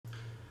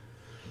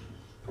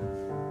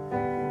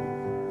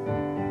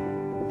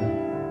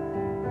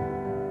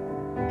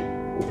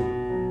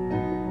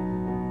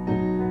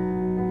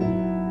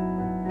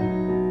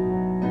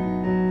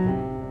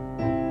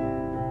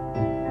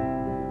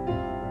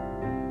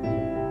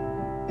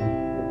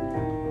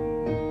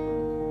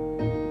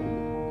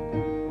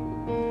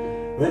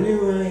When you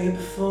were here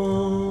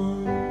before,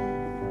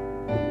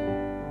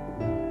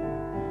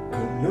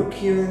 couldn't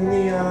look you in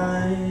the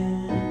eye.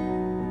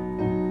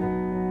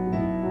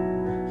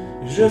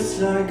 You're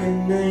just like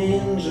an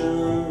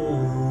angel.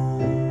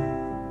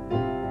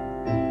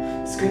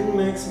 Skin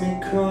makes me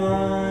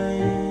cry.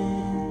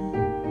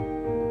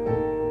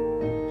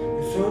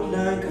 You float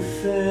like a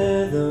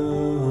feather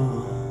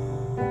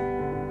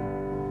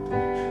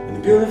in a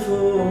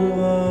beautiful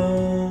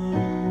world.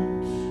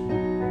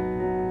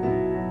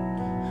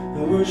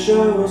 I wish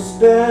I was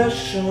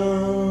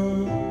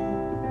special.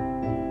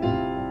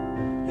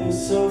 You're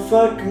so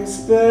fucking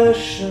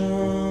special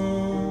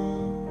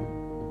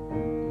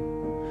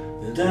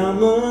that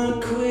I'm a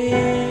creep.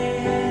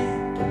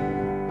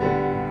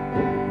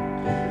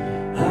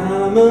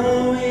 I'm a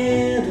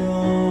weirdo.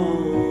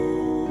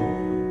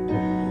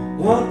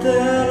 What the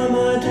hell am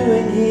I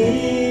doing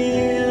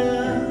here?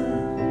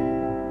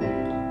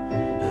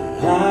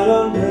 I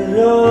don't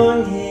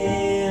belong here.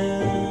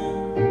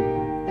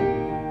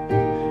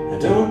 I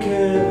don't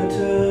care if it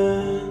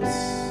hurts.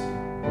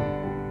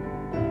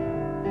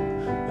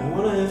 I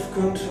wanna have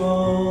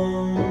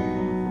control.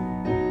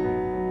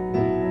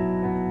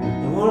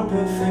 I want a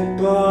perfect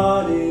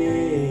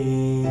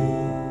body.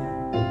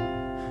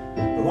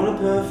 I want a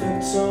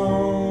perfect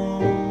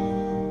song.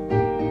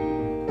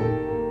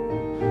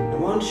 I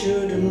want you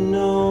to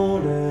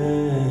notice,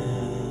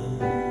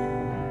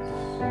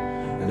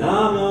 and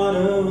I'm not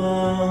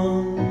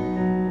around.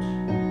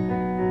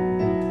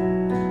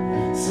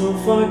 So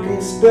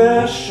fucking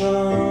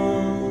special.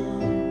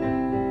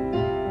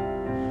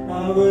 I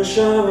wish I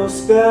was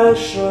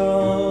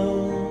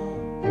special,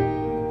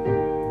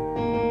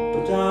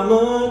 but I'm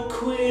a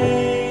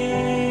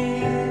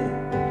queen.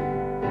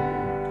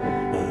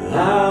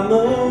 I'm a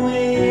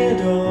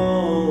weirdo.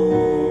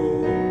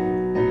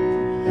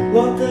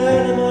 What the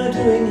hell am I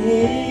doing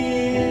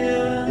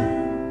here?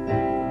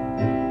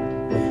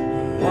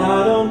 I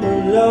don't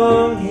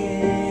belong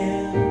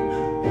here.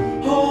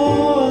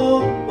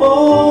 Oh,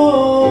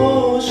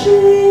 oh,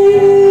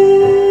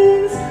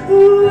 she's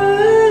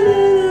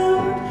running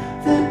out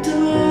the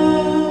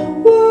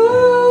door.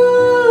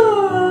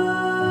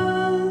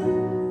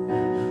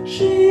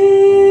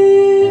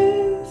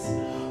 She's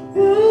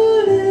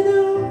running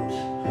out.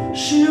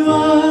 She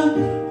run.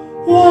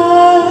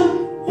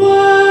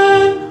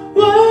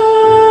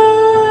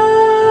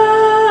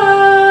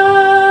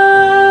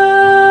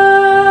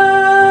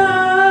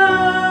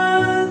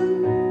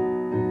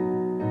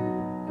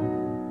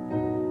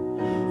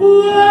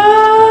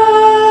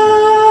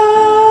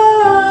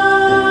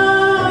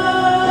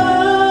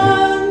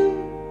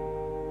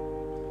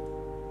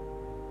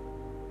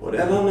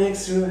 Whatever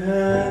makes you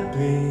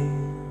happy,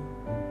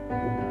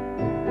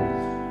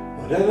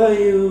 whatever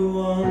you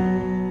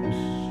want,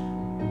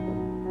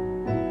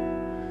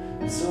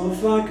 it's so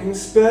fucking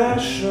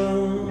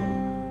special.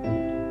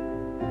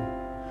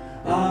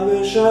 I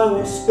wish I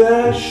was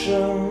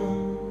special,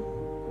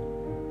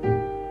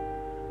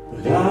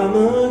 but I'm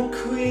a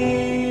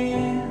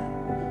queen.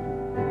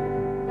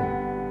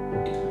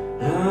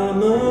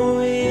 I'm a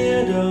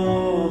weirdo.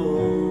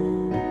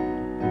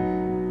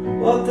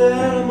 What the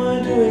hell am I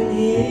doing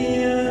here?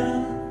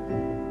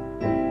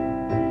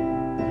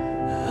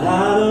 I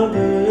don't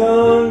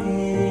belong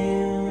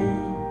here.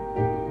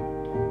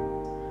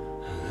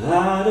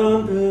 I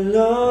don't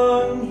belong.